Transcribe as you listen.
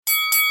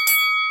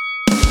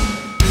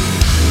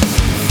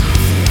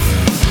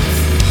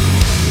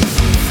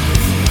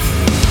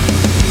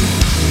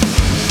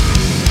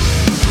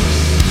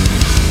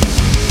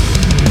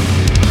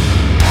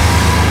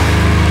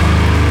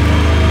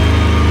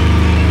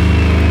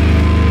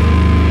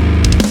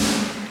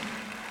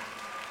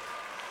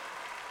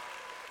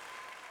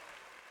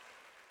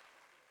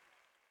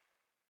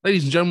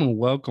Ladies and gentlemen,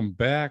 welcome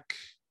back.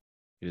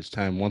 It is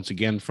time once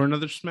again for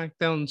another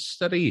SmackDown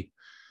study.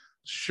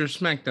 Sure,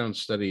 SmackDown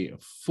study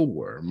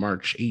for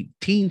March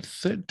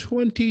 18th,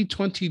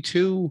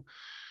 2022.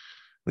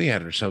 We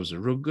had ourselves a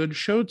real good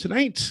show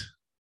tonight.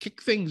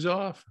 Kick things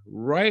off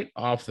right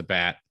off the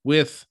bat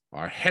with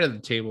our head of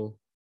the table,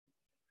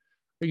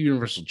 the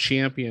Universal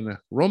Champion,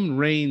 Roman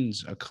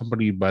Reigns,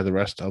 accompanied by the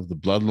rest of the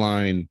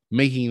bloodline,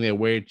 making their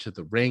way to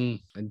the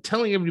ring and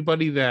telling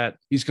everybody that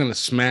he's going to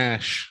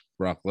smash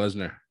Brock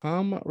Lesnar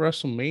from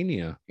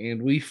WrestleMania.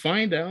 And we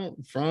find out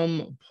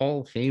from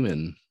Paul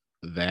Heyman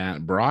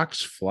that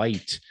Brock's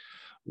flight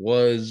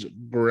was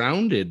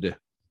grounded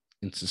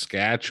in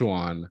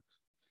Saskatchewan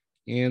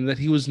and that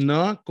he was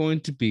not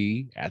going to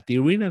be at the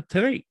arena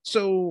tonight.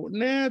 So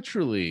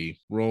naturally,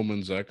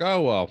 Roman's like,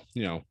 oh, well,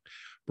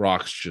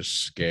 Brock's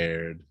just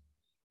scared.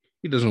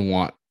 He doesn't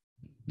want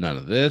none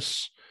of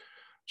this.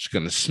 Just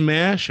going to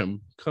smash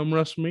him come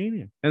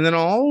WrestleMania. And then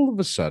all of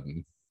a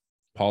sudden,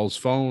 Paul's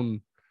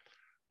phone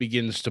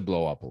begins to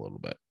blow up a little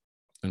bit.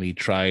 And he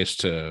tries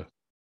to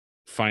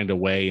find a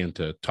way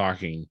into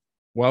talking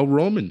while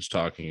Roman's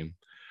talking. And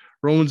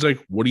Roman's like,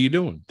 what are you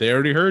doing? They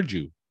already heard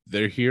you.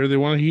 They're here. They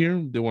want to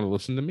hear. They want to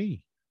listen to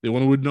me. They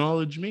want to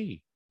acknowledge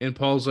me. And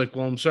Paul's like,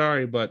 well, I'm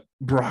sorry, but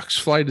Brock's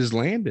flight has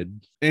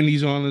landed and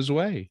he's on his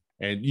way.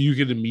 And you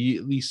can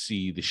immediately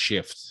see the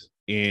shift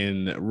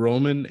in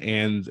Roman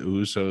and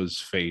Uso's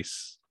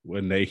face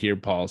when they hear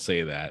Paul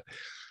say that.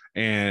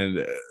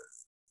 And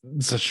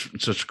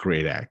such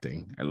great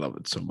acting. I love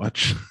it so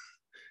much.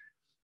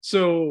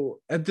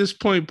 So at this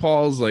point,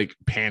 Paul's like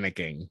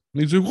panicking.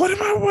 He's like, what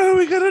are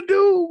we gonna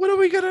do? What are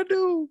we gonna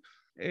do?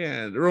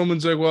 And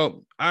Roman's like,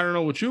 well, I don't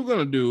know what you're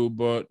gonna do,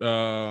 but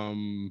we're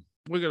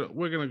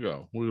gonna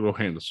go. We're gonna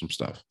handle some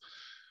stuff.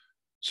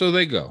 So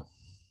they go.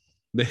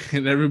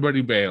 And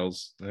everybody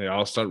bails. They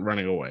all start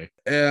running away.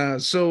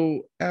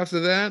 So after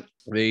that,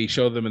 they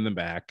show them in the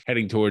back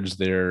heading towards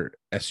their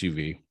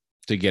SUV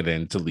to get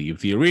in to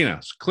leave the arena.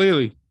 So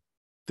clearly,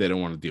 they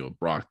don't want to deal with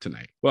Brock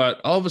tonight. But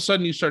all of a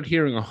sudden, you start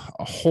hearing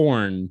a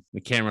horn.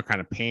 The camera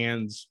kind of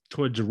pans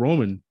towards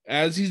Roman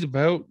as he's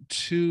about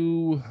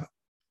to,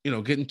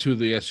 get into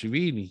the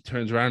SUV, and he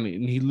turns around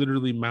and he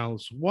literally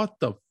mouths, "What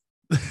the?"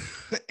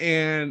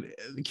 And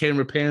the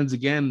camera pans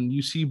again, and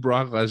you see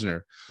Brock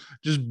Lesnar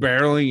just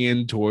barreling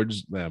in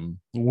towards them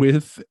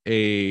with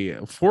a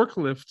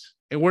forklift.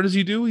 And what does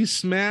he do? He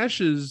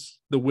smashes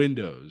the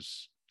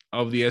windows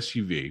of the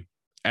SUV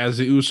as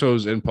the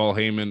Usos and Paul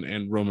Heyman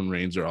and Roman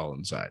Reigns are all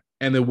inside.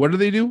 And then what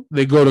do?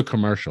 They go to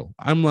commercial.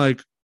 I'm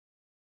like,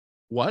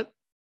 what?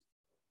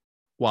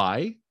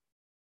 Why?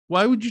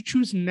 Why would you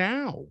choose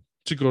now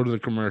to go to the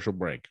commercial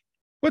break?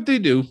 What they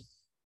do,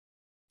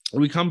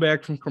 we come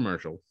back from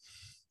commercial,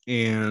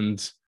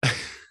 and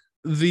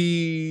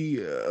the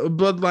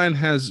bloodline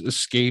has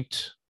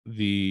escaped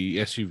the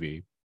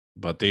SUV,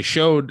 but they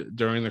showed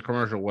during the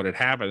commercial what had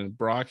happened.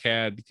 Brock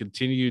had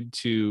continued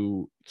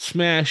to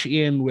smash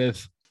in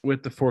with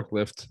the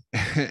forklift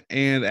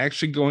and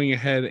actually going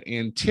ahead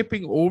and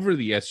tipping over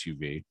the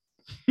SUV.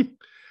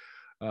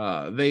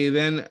 They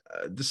then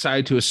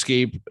decide to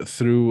escape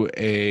through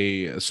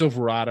a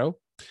Silverado.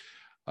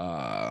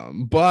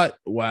 But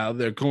while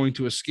they're going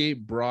to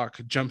escape, Brock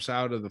jumps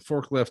out of the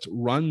forklift,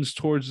 runs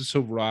towards the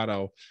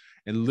Silverado,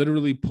 and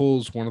literally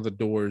pulls one of the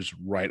doors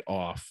right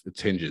off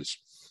its hinges.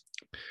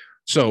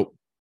 So,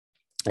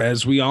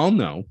 as we all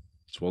know,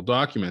 it's well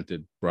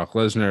documented, Brock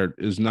Lesnar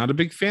is not a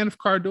big fan of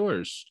car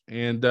doors,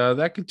 and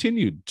that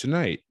continued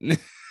tonight.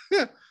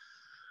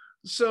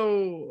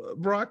 So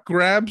Brock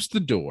grabs the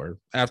door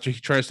after he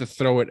tries to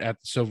throw it at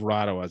the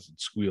Silverado as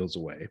it squeals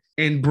away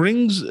and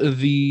brings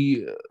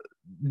the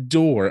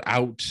door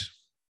out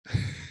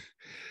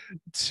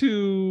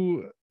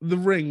to the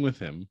ring with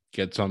him,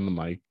 gets on the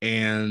mic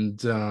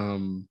and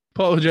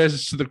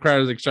apologizes to the crowd.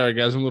 He's like, sorry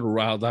guys, I'm a little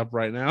riled up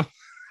right now.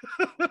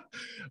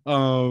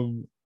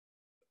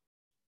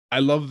 I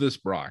love this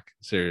Brock,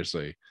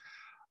 seriously.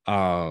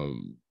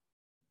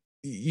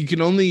 You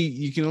can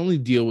only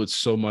deal with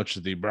so much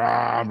of the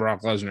Brock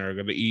Lesnar are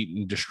going to eat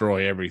and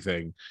destroy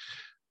everything.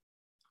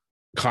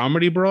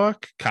 Comedy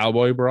Brock,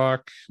 Cowboy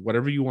Brock,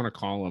 whatever you want to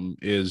call him,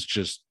 is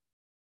just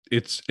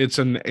it's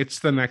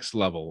the next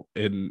level.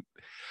 And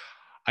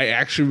I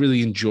actually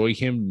really enjoy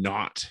him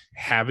not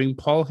having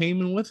Paul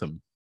Heyman with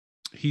him.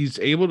 He's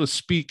able to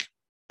speak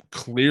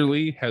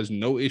clearly, has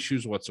no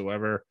issues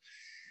whatsoever,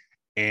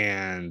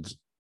 and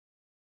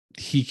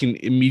he can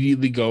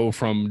immediately go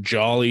from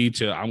jolly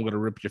to I'm going to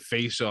rip your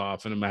face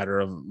off in a matter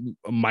of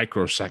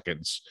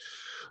microseconds.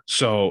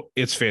 So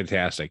it's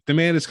fantastic. The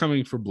man is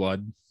coming for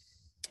blood,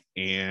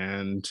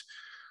 and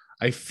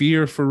I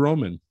fear for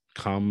Roman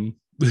come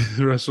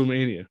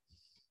WrestleMania.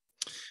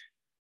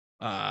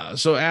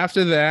 So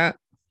after that,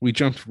 we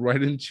jumped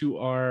right into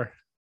our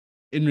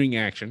in-ring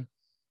action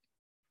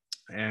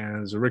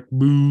as Rick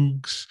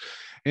Boogs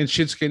and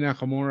Shinsuke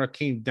Nakamura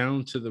came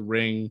down to the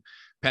ring.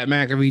 Pat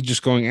McAfee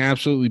just going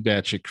absolutely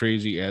batshit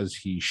crazy as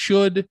he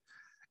should,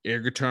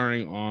 air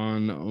guitaring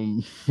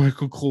on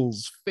Michael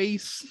Cole's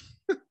face.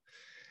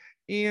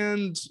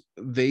 And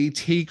they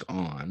take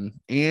on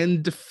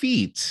and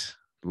defeat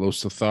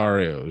Los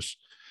Lotharios.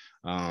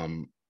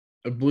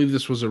 I believe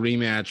this was a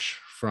rematch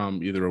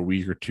from either a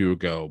week or two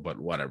ago, but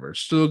whatever.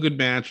 Still a good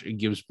match. It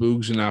gives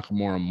Boogs and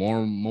Nakamura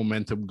more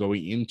momentum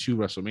going into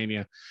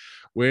WrestleMania,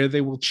 where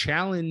they will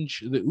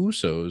challenge the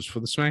Usos for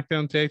the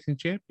SmackDown Tag Team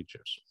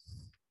Championships.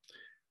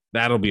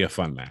 That'll be a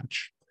fun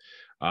match.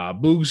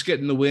 Boogs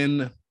getting the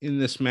win in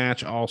this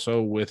match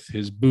also with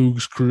his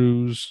Boogs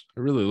Cruise. I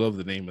really love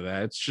the name of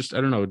that. It's just,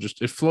 I don't know,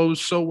 it flows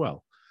so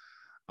well.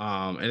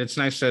 And it's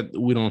nice that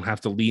we don't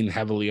have to lean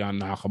heavily on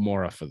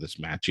Nakamura for this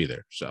match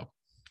either. So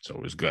it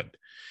was good.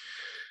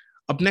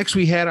 Up next,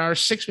 we had our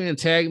 6-man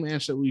tag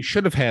match that we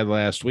should have had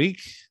last week.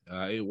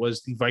 It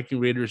was the Viking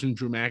Raiders and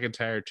Drew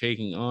McIntyre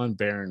taking on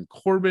Baron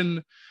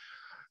Corbin,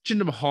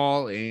 Jinder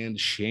Mahal, and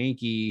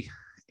Shanky.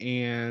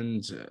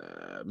 And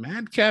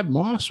Madcap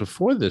Moss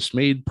before this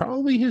made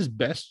probably his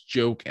best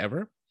joke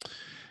ever.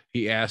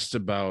 He asked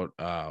about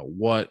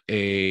what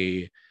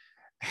a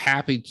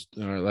happy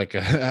or like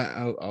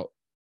an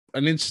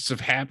instance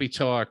of happy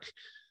talk.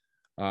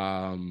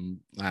 I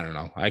don't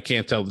know. I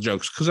can't tell the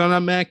jokes because I'm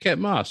not Madcap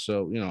Moss,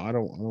 so I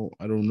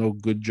don't know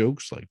good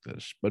jokes like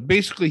this. But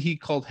basically, he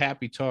called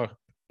happy talk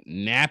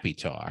nappy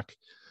talk,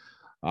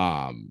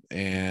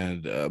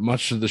 and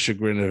much to the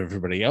chagrin of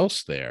everybody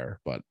else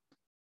there. But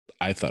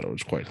I thought it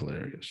was quite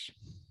hilarious.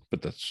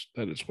 But that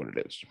is what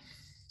it is.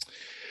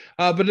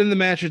 But in the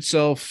match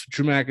itself,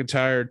 Drew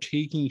McIntyre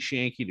taking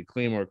Shanky to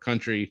Claymore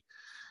Country,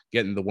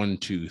 getting the 1,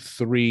 2,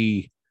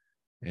 3,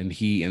 and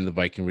he and the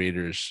Viking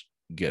Raiders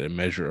get a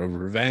measure of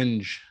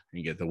revenge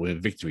and get the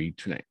win victory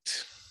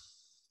tonight.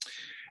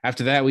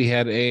 After that, we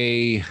had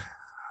a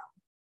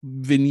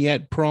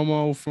vignette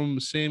promo from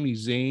Sami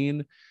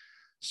Zayn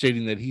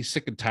stating that he's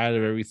sick and tired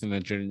of everything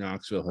that Johnny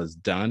Knoxville has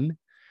done,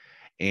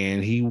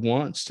 and he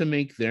wants to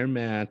make their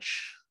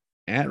match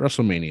at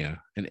WrestleMania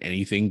an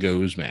anything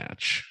goes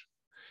match.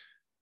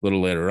 A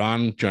little later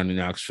on, Johnny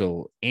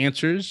Knoxville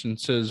answers and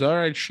says, all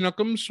right,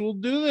 Schnookums, we'll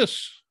do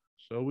this.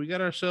 So we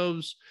got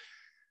ourselves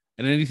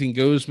an anything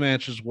goes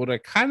match is what I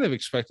kind of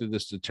expected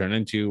this to turn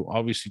into.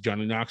 Obviously,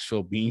 Johnny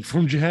Knoxville being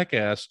from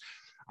Jackass,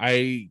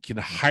 I can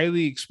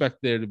highly expect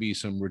there to be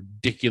some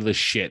ridiculous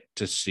shit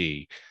to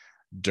see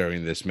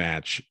during this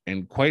match.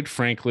 And quite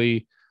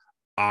frankly,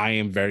 I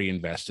am very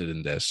invested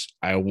in this.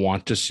 I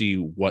want to see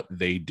what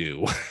they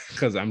do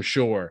because I'm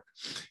sure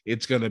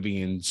it's going to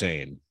be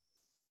insane.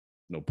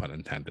 No pun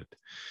intended.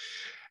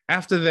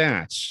 After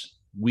that,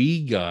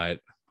 we got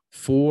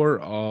 4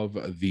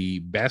 of the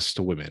best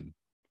women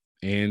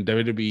in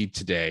WWE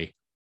today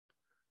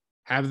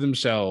have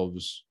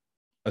themselves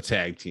a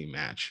tag team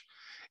match.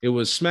 It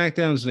was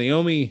SmackDown's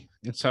Naomi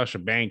and Sasha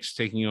Banks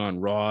taking on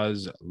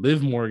Raw's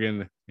Liv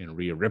Morgan and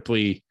Rhea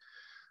Ripley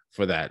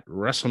for that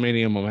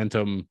WrestleMania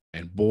momentum.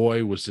 And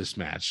boy, was this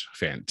match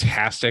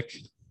fantastic.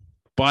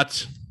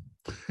 But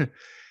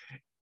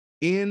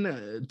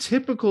in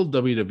typical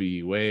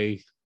WWE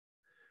way,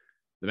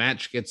 the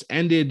match gets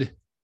ended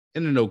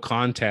in a no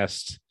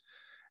contest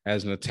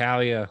as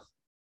Natalya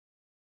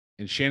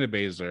and Shayna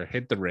Baszler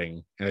hit the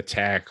ring and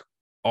attack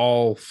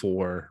all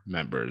 4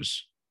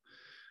 members.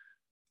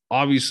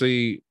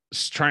 Obviously,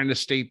 trying to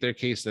state their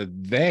case that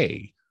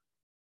they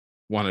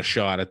want a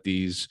shot at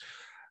the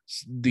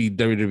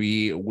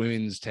WWE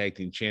Women's Tag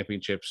Team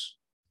Championships.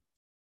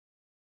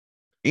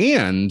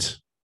 And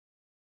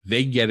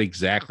they get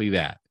exactly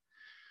that.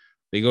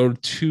 They go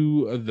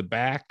to the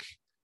back.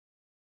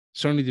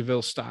 Sonya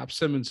Deville stops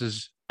them and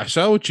says, I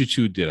saw what you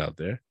 2 did out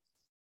there.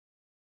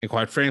 And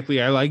quite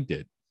frankly, I liked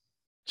it.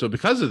 So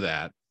because of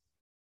that,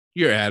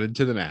 you're added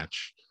to the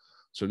match.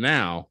 So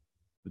now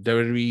the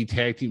WWE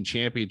Tag Team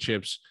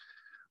Championships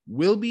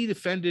will be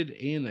defended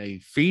in a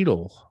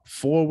fatal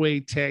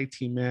 4-way tag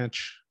team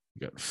match.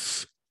 You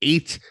got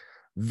 8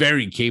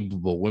 very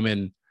capable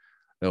women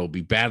that will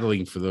be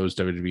battling for those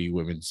WWE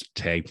Women's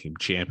Tag Team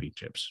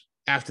Championships.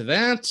 After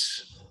that,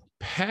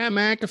 Pat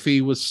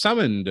McAfee was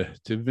summoned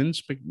to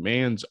Vince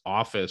McMahon's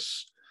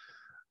office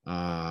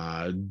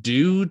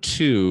due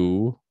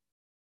to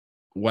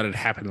what had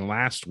happened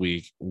last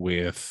week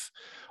with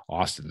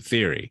Austin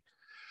Theory.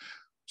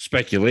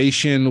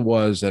 Speculation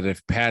was that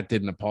if Pat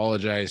didn't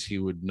apologize, he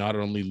would not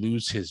only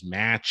lose his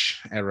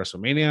match at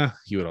WrestleMania,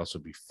 he would also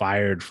be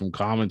fired from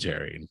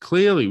commentary. And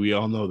clearly, we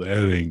all know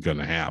that ain't going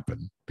to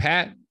happen.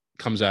 Pat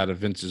comes out of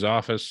Vince's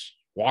office,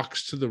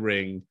 walks to the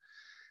ring,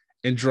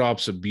 and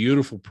drops a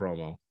beautiful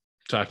promo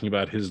talking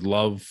about his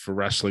love for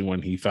wrestling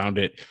when he found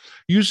it.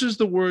 Uses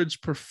the words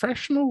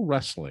professional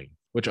wrestling,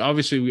 which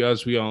obviously,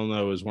 as we all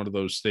know, is one of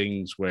those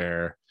things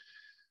where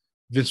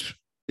Vince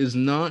is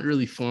not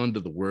really fond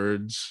of the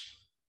words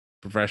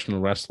professional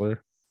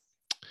wrestler.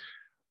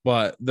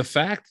 But the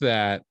fact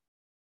that,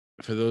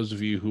 for those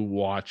of you who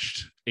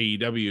watched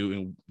AEW,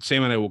 and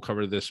Sam and I will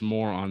cover this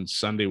more on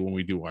Sunday when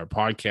we do our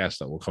podcast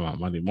that will come out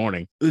Monday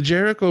morning, the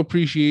Jericho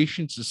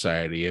Appreciation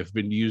Society have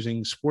been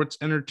using Sports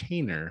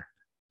Entertainer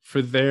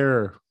for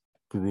their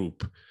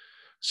group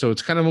So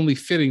it's kind of only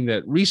fitting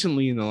that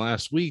recently in the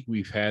last week,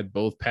 we've had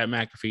both Pat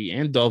McAfee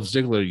and Dolph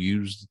Ziggler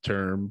use the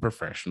term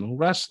professional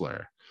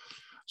wrestler.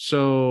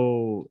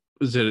 So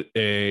is it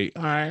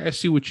all right, I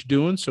see what you're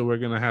doing. So we're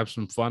going to have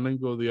some fun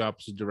and go the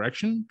opposite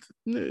direction.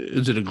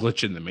 Is it a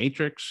glitch in the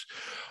matrix?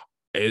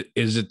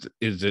 Is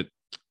it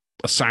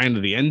a sign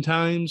of the end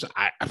times?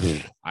 I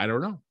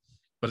don't know,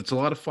 but it's a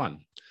lot of fun.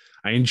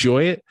 I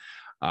enjoy it.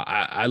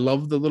 I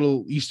love the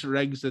little Easter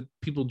eggs that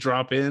people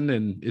drop in,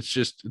 and it's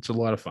a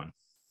lot of fun.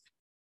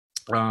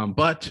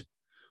 But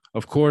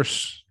of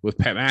course, with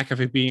Pat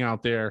McAfee being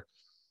out there,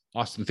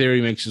 Austin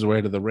Theory makes his way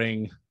to the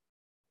ring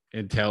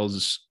and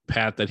tells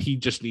Pat that he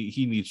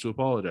needs to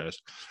apologize.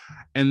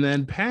 And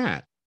then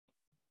Pat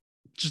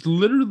just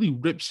literally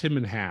rips him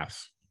in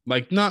half.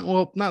 Like not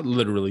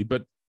literally,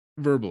 but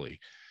verbally,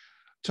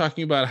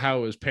 talking about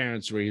how his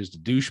parents raised a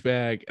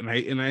douchebag.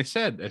 And I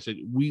said,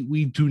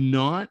 we do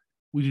not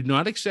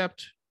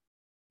accept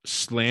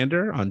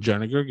slander on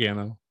Johnny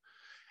Gargano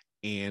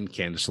and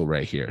Candice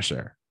LeRae here,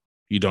 sir.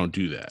 You don't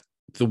do that.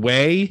 The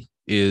way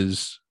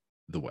is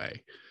the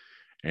way.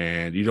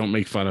 And you don't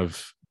make fun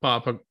of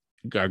Papa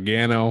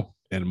Gargano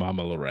and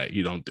Mama LeRae.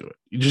 You don't do it.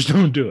 You just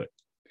don't do it.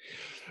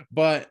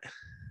 But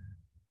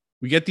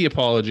we get the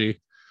apology.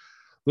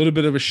 A little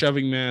bit of a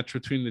shoving match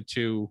between the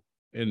two,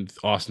 and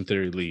Austin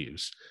Theory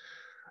leaves.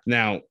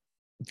 Now,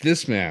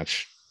 this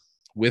match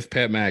with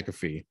Pat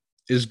McAfee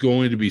is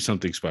going to be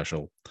something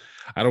special.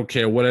 I don't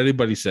care what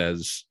anybody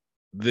says.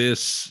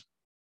 This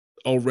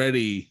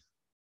already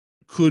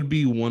could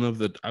be one of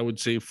the, I would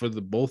say for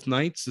the both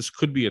nights, this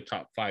could be a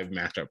top 5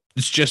 matchup.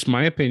 It's just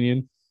my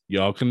opinion.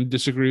 Y'all can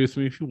disagree with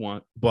me if you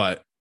want,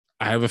 but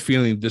I have a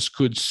feeling this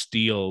could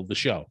steal the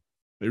show.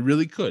 It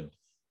really could.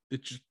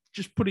 It's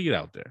just putting it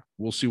out there.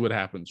 We'll see what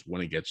happens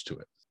when it gets to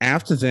it.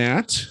 After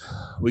that,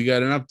 we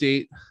got an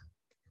update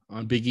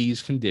on Big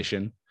E's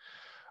condition.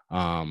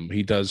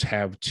 He does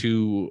have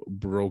 2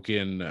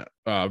 broken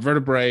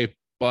vertebrae,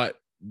 but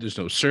there's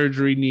no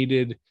surgery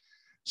needed.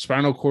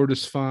 Spinal cord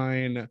is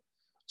fine,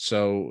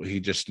 so he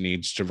just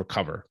needs to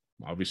recover.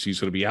 Obviously, he's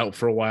going to be out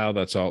for a while.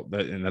 That's all,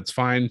 and that's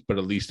fine, but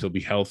at least he'll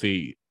be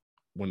healthy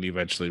when he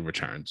eventually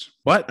returns.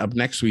 But up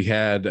next, we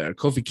had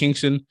Kofi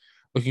Kingston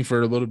looking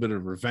for a little bit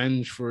of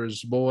revenge for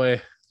his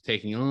boy,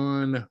 taking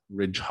on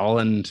Ridge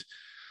Holland.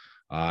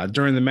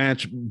 During the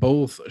match,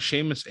 both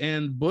Sheamus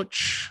and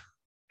Butch,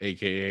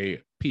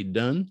 aka Pete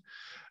Dunne,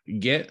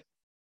 get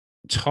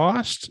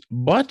tossed,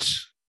 but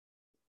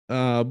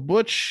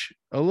Butch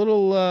a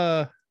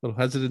little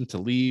hesitant to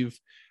leave,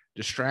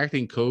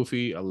 distracting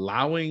Kofi,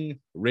 allowing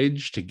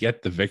Ridge to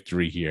get the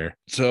victory here.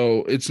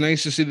 So it's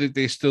nice to see that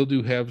they still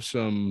have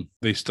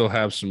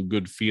some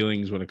good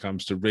feelings when it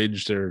comes to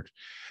Ridge. They're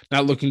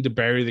not looking to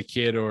bury the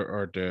kid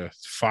or to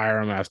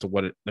fire him after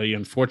the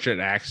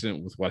unfortunate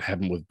accident with what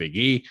happened with Big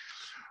E.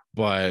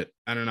 But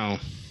I don't know.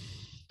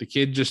 The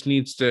kid just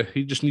needs to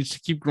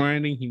keep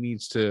grinding. He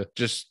needs to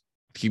just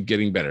keep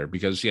getting better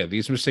because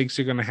these mistakes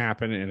are going to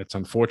happen and it's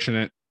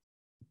unfortunate,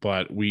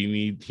 but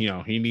he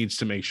needs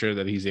to make sure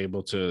that he's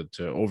able to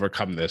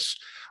overcome this.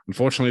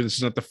 Unfortunately, this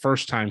is not the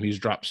first time he's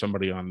dropped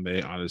somebody on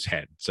his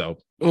head. So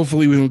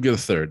hopefully we won't get a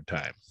third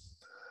time.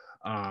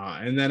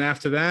 And then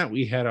after that,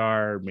 we had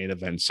our main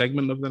event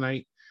segment of the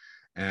night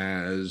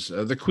as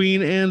the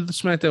Queen and the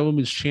SmackDown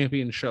Women's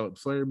Champion Charlotte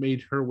Flair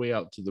made her way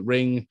out to the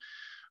ring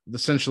with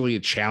essentially a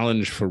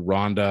challenge for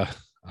Ronda,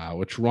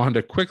 which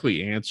Ronda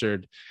quickly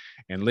answered.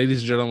 And ladies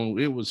and gentlemen,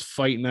 it was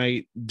fight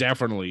night,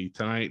 definitely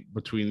tonight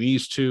between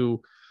these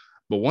two.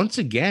 But once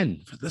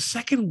again, for the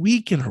second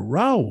week in a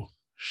row,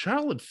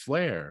 Charlotte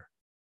Flair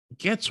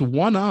gets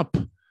one up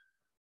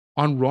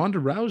on Ronda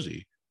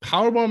Rousey,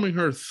 powerbombing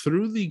her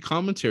through the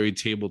commentary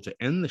table to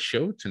end the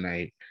show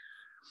tonight.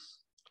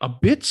 A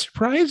bit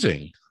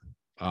surprising.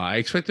 I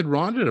expected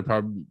Ronda to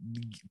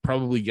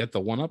probably get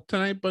the one up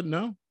tonight, but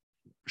no.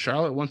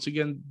 Charlotte once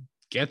again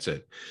gets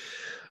it.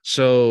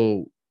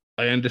 So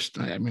I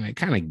understand. I mean, I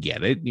kind of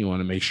get it. You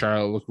want to make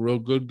Charlotte look real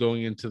good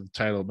going into the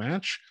title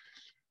match.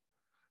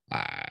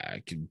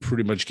 I can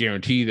pretty much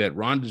guarantee that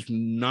Ronda's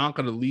not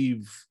going to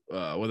leave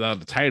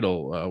without the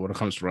title when it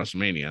comes to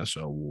WrestleMania.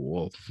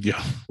 So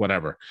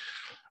whatever.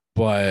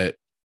 But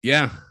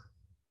yeah,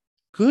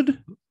 good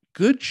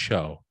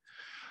show.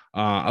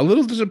 A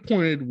little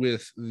disappointed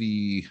with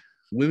the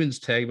women's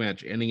tag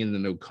match ending in the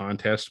no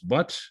contest,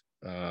 but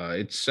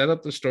it set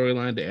up the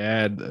storyline to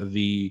add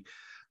the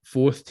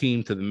 4th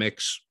team to the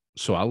mix.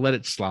 So I'll let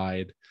it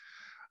slide.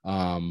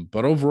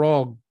 But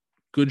overall,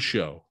 good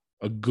show.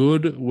 A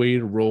good way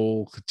to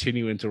roll,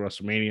 continue into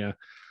WrestleMania.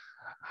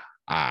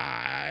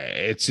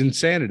 It's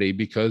insanity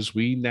because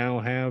we now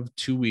have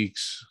 2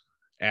 weeks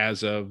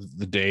as of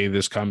the day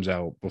this comes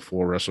out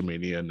before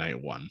WrestleMania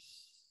Night 1.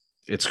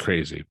 It's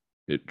crazy.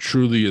 It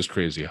truly is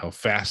crazy how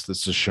fast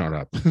this has shot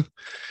up.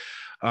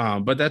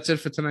 But that's it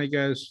for tonight,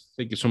 guys.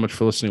 Thank you so much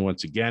for listening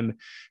once again.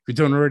 If you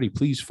don't already,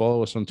 please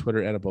follow us on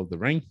Twitter at Above the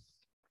Ring.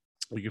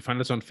 You can find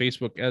us on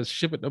Facebook as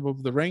Ship It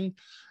Above the Ring.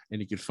 And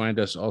you can find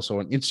us also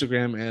on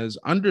Instagram as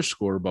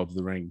 _Above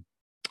the Ring.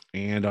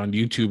 and on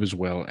YouTube as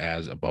well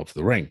as Above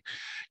the Ring.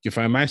 You can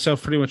find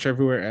myself pretty much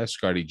everywhere as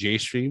Scotty J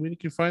Stream, and you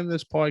can find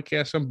this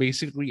podcast on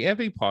basically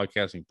every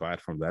podcasting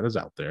platform that is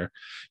out there.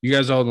 You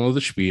guys all know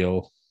the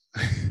spiel.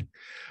 You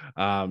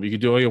can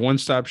do all your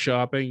one-stop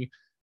shopping,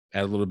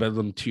 add a little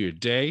bedlam to your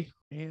day,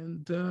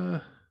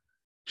 and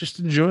just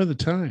enjoy the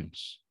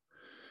times.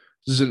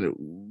 This is a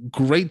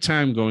great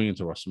time going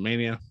into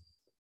WrestleMania.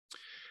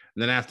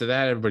 And then after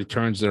that, everybody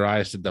turns their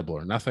eyes to Double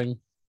or Nothing.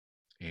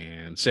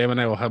 And Sam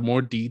and I will have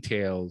more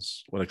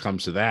details when it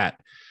comes to that,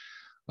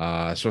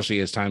 especially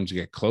as times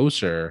get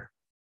closer.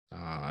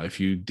 If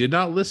you did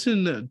not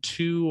listen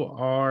to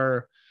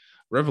our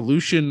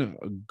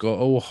Revolution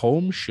Go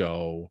Home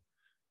show,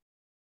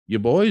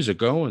 your boys are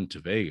going to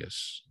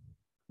Vegas.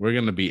 We're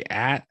going to be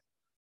at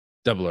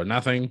Double or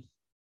Nothing.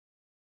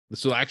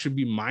 This will actually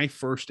be my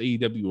first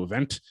AEW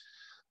event.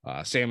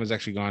 Sam has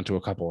actually gone to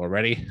a couple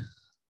already.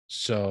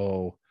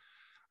 So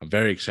I'm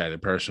very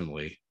excited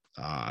personally.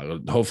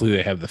 Hopefully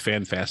they have the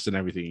fan fest and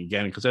everything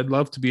again, because I'd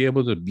love to be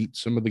able to meet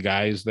some of the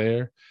guys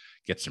there,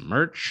 get some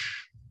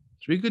merch.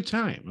 It'll be a good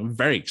time. I'm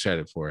very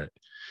excited for it.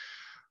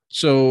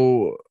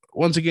 So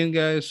once again,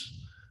 guys,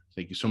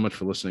 thank you so much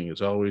for listening.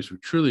 As always, we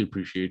truly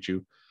appreciate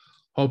you.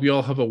 Hope you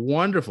all have a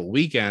wonderful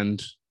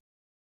weekend.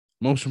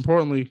 Most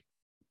importantly,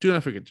 do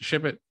not forget to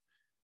ship it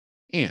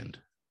and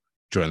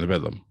join the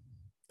Bedlam.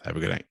 Have a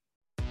good night.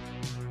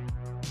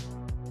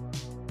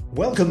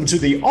 Welcome to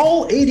the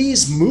All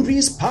 80s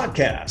Movies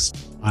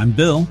Podcast. I'm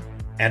Bill.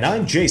 And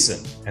I'm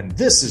Jason. And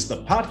this is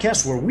the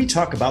podcast where we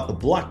talk about the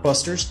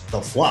blockbusters, the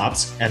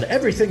flops, and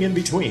everything in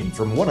between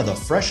from one of the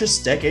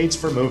freshest decades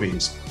for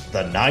movies,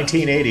 the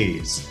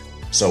 1980s.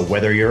 So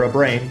whether you're a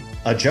brain,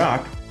 a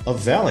jock, a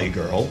valley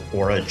girl,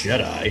 or a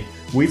Jedi,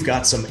 we've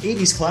got some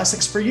 80s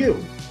classics for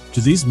you.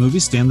 Do these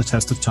movies stand the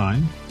test of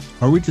time?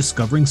 Are we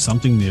discovering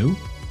something new?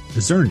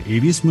 Is there an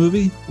 80s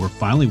movie we're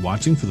finally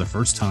watching for the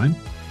first time?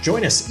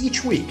 Join us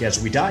each week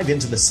as we dive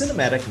into the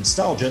cinematic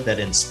nostalgia that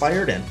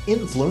inspired and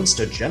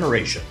influenced a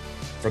generation.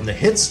 From the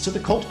hits to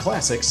the cult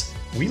classics,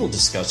 we'll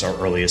discuss our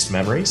earliest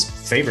memories,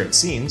 favorite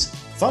scenes,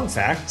 fun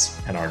facts,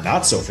 and our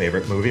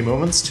not-so-favorite movie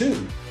moments,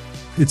 too.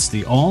 It's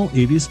the All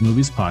 80s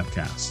Movies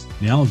Podcast,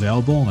 now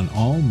available on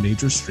all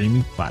major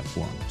streaming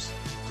platforms.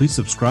 Please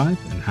subscribe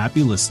and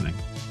happy listening.